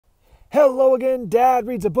Hello again, Dad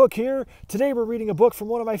Reads a Book here. Today we're reading a book from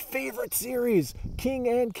one of my favorite series, King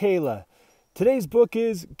and Kayla. Today's book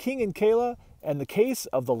is King and Kayla and the Case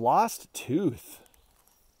of the Lost Tooth.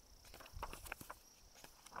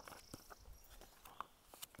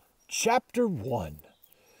 Chapter 1.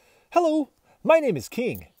 Hello, my name is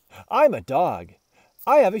King. I'm a dog.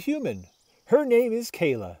 I have a human. Her name is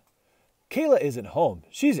Kayla. Kayla isn't home.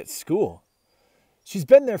 She's at school. She's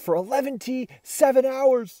been there for 11-7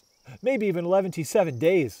 hours. Maybe even 11-7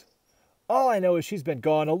 days. All I know is she's been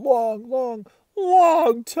gone a long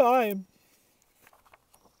time.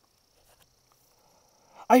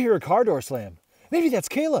 I hear a car door slam. Maybe that's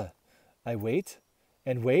Kayla. I wait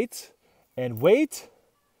and wait and wait.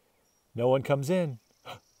 No one comes in.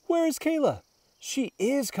 Where is Kayla? She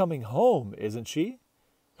is coming home, isn't she?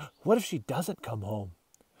 What if she doesn't come home?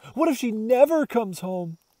 What if she never comes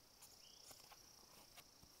home?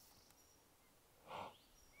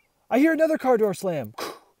 I hear another car door slam.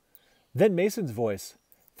 Then Mason's voice.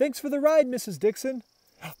 Thanks for the ride, Mrs. Dixon.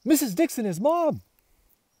 Mrs. Dixon is Mom.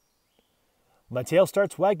 My tail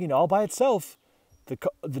starts wagging all by itself.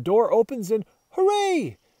 The door opens and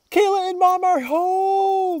hooray! Kayla and Mom are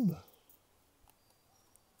home!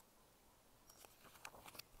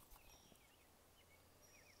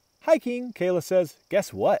 Hi, King, Kayla says.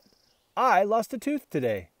 Guess what? I lost a tooth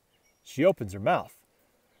today. She opens her mouth.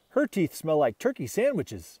 Her teeth smell like turkey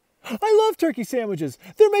sandwiches. I love turkey sandwiches.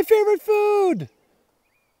 They're my favorite food.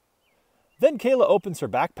 Then Kayla opens her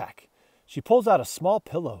backpack. She pulls out a small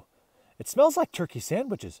pillow. It smells like turkey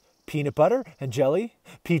sandwiches. Peanut butter and jelly,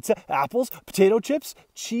 pizza, apples, potato chips,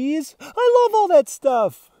 cheese. I love all that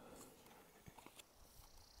stuff.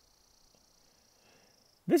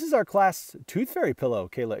 This is our class tooth fairy pillow,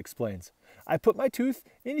 Kayla explains. I put my tooth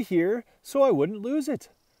in here so I wouldn't lose it.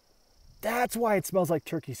 That's why it smells like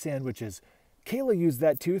turkey sandwiches. Kayla used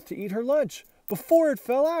that tooth to eat her lunch before it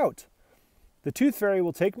fell out. The tooth fairy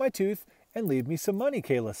will take my tooth and leave me some money,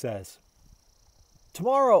 Kayla says.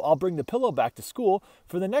 Tomorrow I'll bring the pillow back to school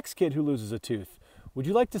for the next kid who loses a tooth. Would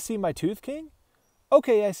you like to see my tooth, King?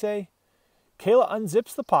 Okay, I say. Kayla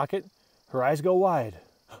unzips the pocket. Her eyes go wide.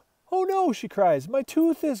 Oh no, she cries, my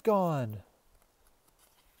tooth is gone.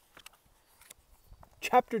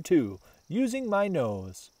 Chapter 2, Using My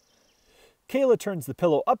Nose. Kayla turns the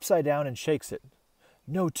pillow upside down and shakes it.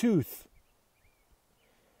 No tooth.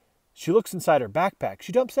 She looks inside her backpack.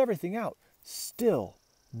 She dumps everything out. Still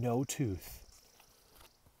no tooth.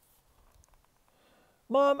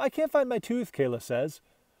 Mom, I can't find my tooth, Kayla says.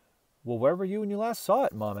 Well, where were you when you last saw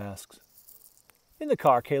it? Mom asks. In the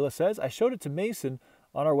car, Kayla says. I showed it to Mason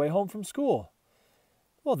on our way home from school.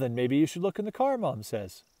 Well, then maybe you should look in the car, Mom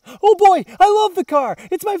says. Oh boy, I love the car.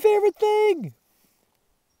 It's my favorite thing.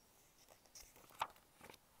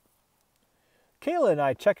 Kayla and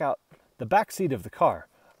I check out the back seat of the car.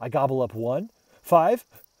 I gobble up 1, 5,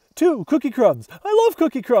 2 cookie crumbs. I love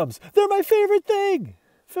cookie crumbs. They're my favorite thing.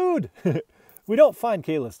 Food. We don't find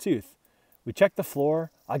Kayla's tooth. We check the floor.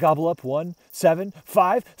 I gobble up 1, 7,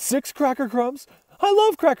 5, 6 cracker crumbs. I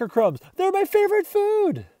love cracker crumbs. They're my favorite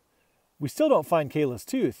food. We still don't find Kayla's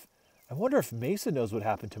tooth. I wonder if Mason knows what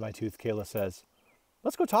happened to my tooth, Kayla says.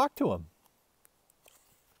 Let's go talk to him.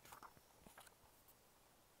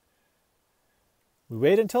 We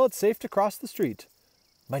wait until it's safe to cross the street.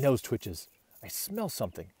 My nose twitches. I smell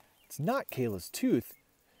something. It's not Kayla's tooth.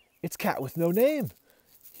 It's Cat with No Name.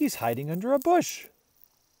 He's hiding under a bush.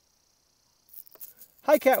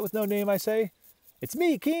 Hi, Cat with No Name, I say. It's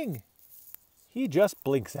me, King. He just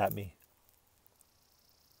blinks at me.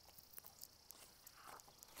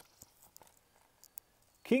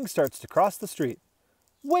 King starts to cross the street.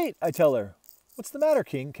 Wait, I tell her. What's the matter,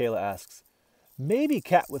 King? Kayla asks. Maybe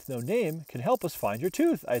Cat with No Name can help us find your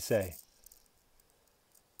tooth, I say.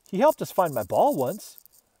 He helped us find my ball once.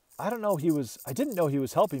 I didn't know he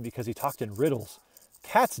was helping because he talked in riddles.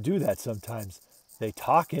 Cats do that sometimes. They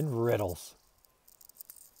talk in riddles.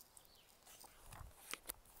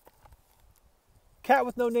 Cat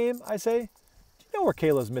with No Name, I say. Do you know where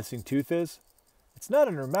Kayla's missing tooth is? It's not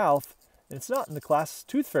in her mouth, and it's not in the class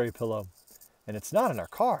tooth fairy pillow, and it's not in our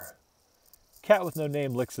car. Cat with No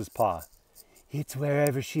Name licks his paw. It's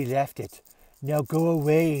wherever she left it. Now go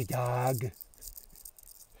away, dog.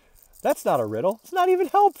 That's not a riddle. It's not even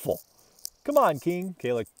helpful. Come on, King.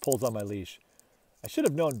 Kayla pulls on my leash. I should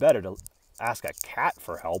have known better to ask a cat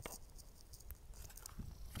for help.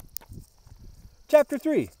 Chapter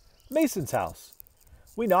 3, Mason's House.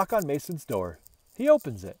 We knock on Mason's door. He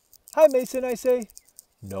opens it. Hi, Mason, I say.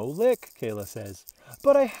 No lick, Kayla says.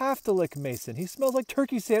 But I have to lick Mason. He smells like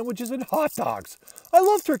turkey sandwiches and hot dogs. I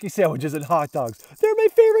love turkey sandwiches and hot dogs. They're my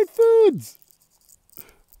favorite foods.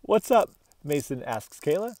 What's up? Mason asks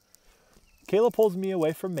Kayla. Kayla pulls me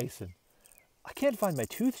away from Mason. I can't find my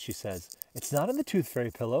tooth, she says. It's not in the tooth fairy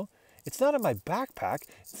pillow. It's not in my backpack.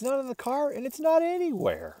 It's not in the car, and it's not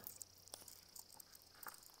anywhere.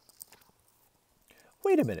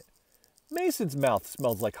 Wait a minute. Mason's mouth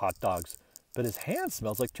smells like hot dogs, but his hand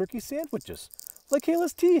smells like turkey sandwiches, like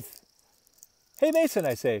Kayla's teeth. Hey, Mason,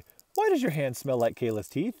 I say, why does your hand smell like Kayla's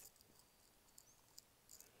teeth?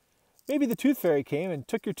 Maybe the tooth fairy came and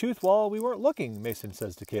took your tooth while we weren't looking, Mason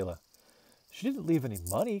says to Kayla. She didn't leave any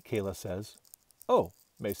money, Kayla says. Oh,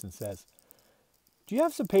 Mason says. Do you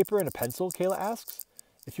have some paper and a pencil, Kayla asks.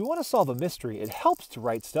 If you want to solve a mystery, it helps to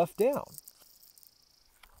write stuff down.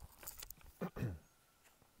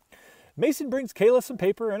 Mason brings Kayla some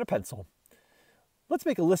paper and a pencil. Let's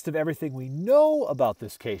make a list of everything we know about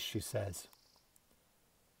this case, she says.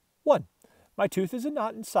 1. My tooth is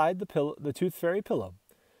not inside the tooth fairy pillow.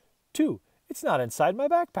 2. It's not inside my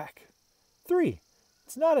backpack. 3.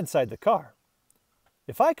 It's not inside the car.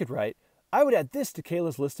 If I could write, I would add this to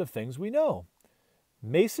Kayla's list of things we know.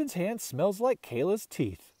 Mason's hand smells like Kayla's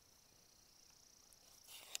teeth.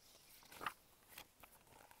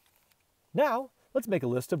 Now, let's make a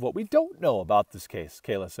list of what we don't know about this case,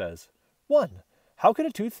 Kayla says. 1. How could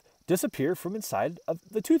a tooth disappear from inside of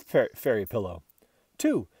the tooth fairy pillow?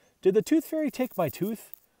 2. Did the tooth fairy take my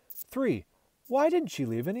tooth? 3. Why didn't she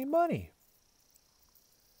leave any money?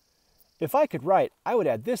 If I could write, I would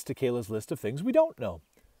add this to Kayla's list of things we don't know.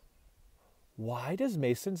 Why does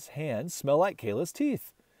Mason's hand smell like Kayla's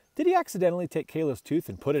teeth? Did he accidentally take Kayla's tooth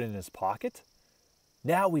and put it in his pocket?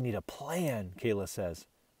 Now we need a plan, Kayla says.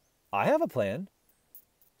 I have a plan.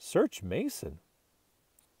 Search Mason.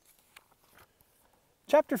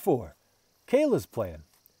 Chapter 4. Kayla's plan.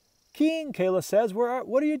 King, Kayla says,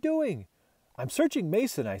 what are you doing? I'm searching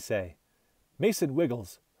Mason, I say. Mason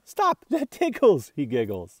wiggles. Stop, that tickles, he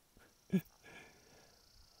giggles.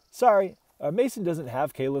 Sorry, Mason doesn't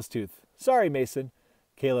have Kayla's tooth. Sorry, Mason,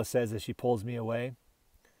 Kayla says as she pulls me away.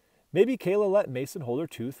 Maybe Kayla let Mason hold her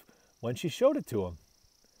tooth when she showed it to him.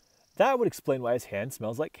 That would explain why his hand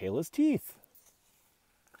smells like Kayla's teeth.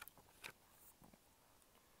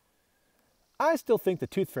 I still think the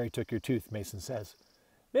tooth fairy took your tooth, Mason says.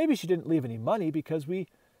 Maybe she didn't leave any money because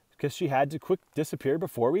she had to quick disappear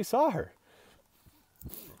before we saw her.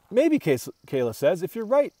 Maybe, Kayla says, if you're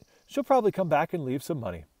right, she'll probably come back and leave some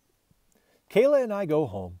money. Kayla and I go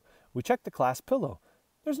home. We check the class pillow.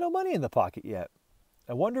 There's no money in the pocket yet.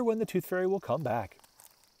 I wonder when the tooth fairy will come back.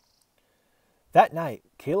 That night,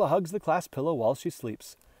 Kayla hugs the class pillow while she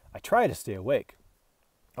sleeps. I try to stay awake.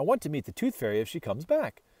 I want to meet the tooth fairy if she comes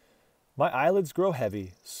back. My eyelids grow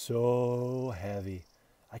heavy, so heavy.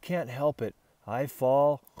 I can't help it. I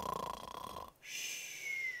fall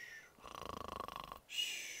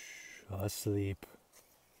asleep.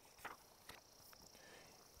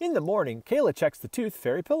 In the morning, Kayla checks the tooth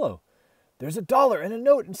fairy pillow. There's $1 and a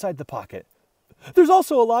note inside the pocket. There's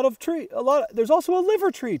also there's also a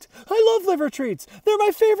liver treat. I love liver treats. They're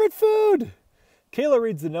my favorite food. Kayla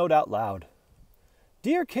reads the note out loud.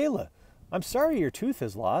 Dear Kayla, I'm sorry your tooth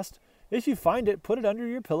is lost. If you find it, put it under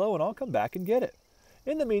your pillow and I'll come back and get it.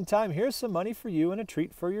 In the meantime, here's some money for you and a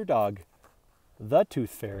treat for your dog. The Tooth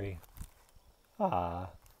Fairy. Ah.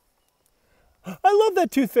 I love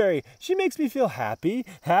that Tooth Fairy. She makes me feel happy,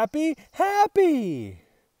 happy, happy.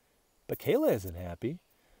 But Kayla isn't happy.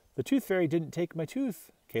 The Tooth Fairy didn't take my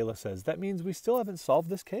tooth, Kayla says. That means we still haven't solved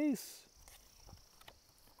this case.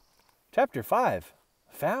 Chapter 5.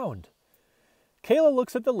 Found. Kayla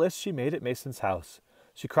looks at the list she made at Mason's house.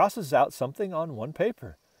 She crosses out something on one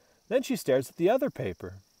paper. Then she stares at the other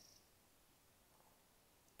paper.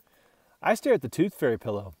 I stare at the Tooth Fairy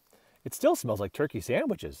pillow. It still smells like turkey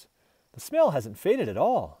sandwiches. The smell hasn't faded at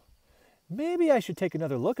all. Maybe I should take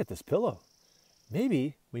another look at this pillow.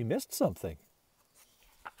 Maybe we missed something.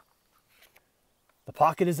 The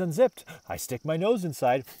pocket is unzipped. I stick my nose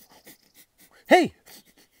inside. Hey!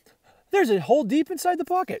 There's a hole deep inside the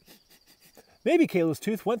pocket. Maybe Kayla's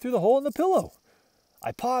tooth went through the hole in the pillow.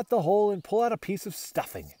 I paw at the hole and pull out a piece of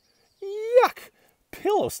stuffing. Yuck!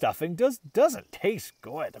 Pillow stuffing doesn't taste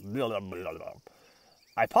good.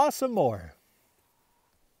 I paw some more.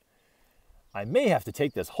 I may have to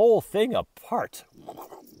take this whole thing apart.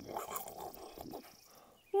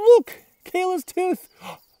 Look! Kayla's tooth!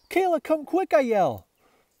 Kayla, come quick, I yell.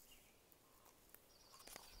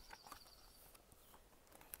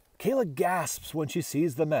 Kayla gasps when she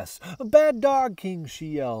sees the mess. A bad dog, King, she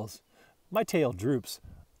yells. My tail droops.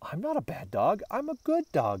 I'm not a bad dog. I'm a good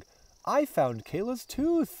dog. I found Kayla's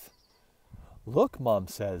tooth. Look, Mom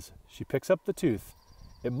says. She picks up the tooth.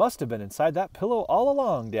 It must have been inside that pillow all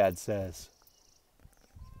along, Dad says.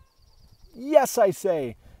 Yes, I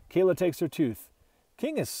say. Kayla takes her tooth.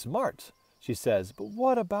 King is smart, she says, but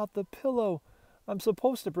what about the pillow? I'm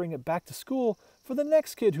supposed to bring it back to school for the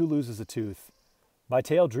next kid who loses a tooth. My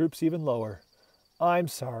tail droops even lower. I'm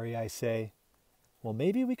sorry, I say. Well,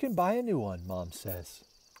 maybe we can buy a new one, Mom says.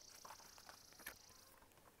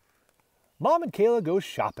 Mom and Kayla go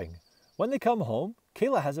shopping. When they come home,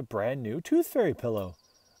 Kayla has a brand new tooth fairy pillow.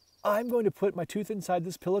 I'm going to put my tooth inside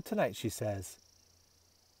this pillow tonight, she says.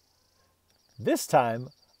 This time,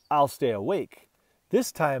 I'll stay awake.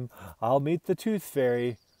 This time, I'll meet the tooth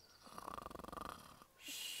fairy.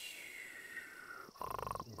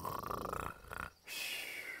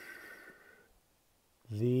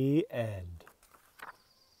 The end.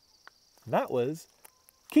 That was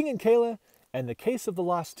King and Kayla and the Case of the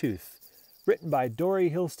Lost Tooth, written by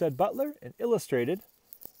Dori Hillestad Butler and illustrated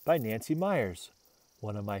by Nancy Myers.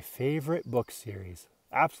 One of my favorite book series.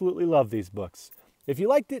 Absolutely love these books. If you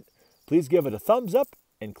liked it, please give it a thumbs up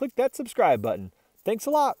and click that subscribe button. Thanks a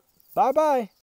lot. Bye-bye.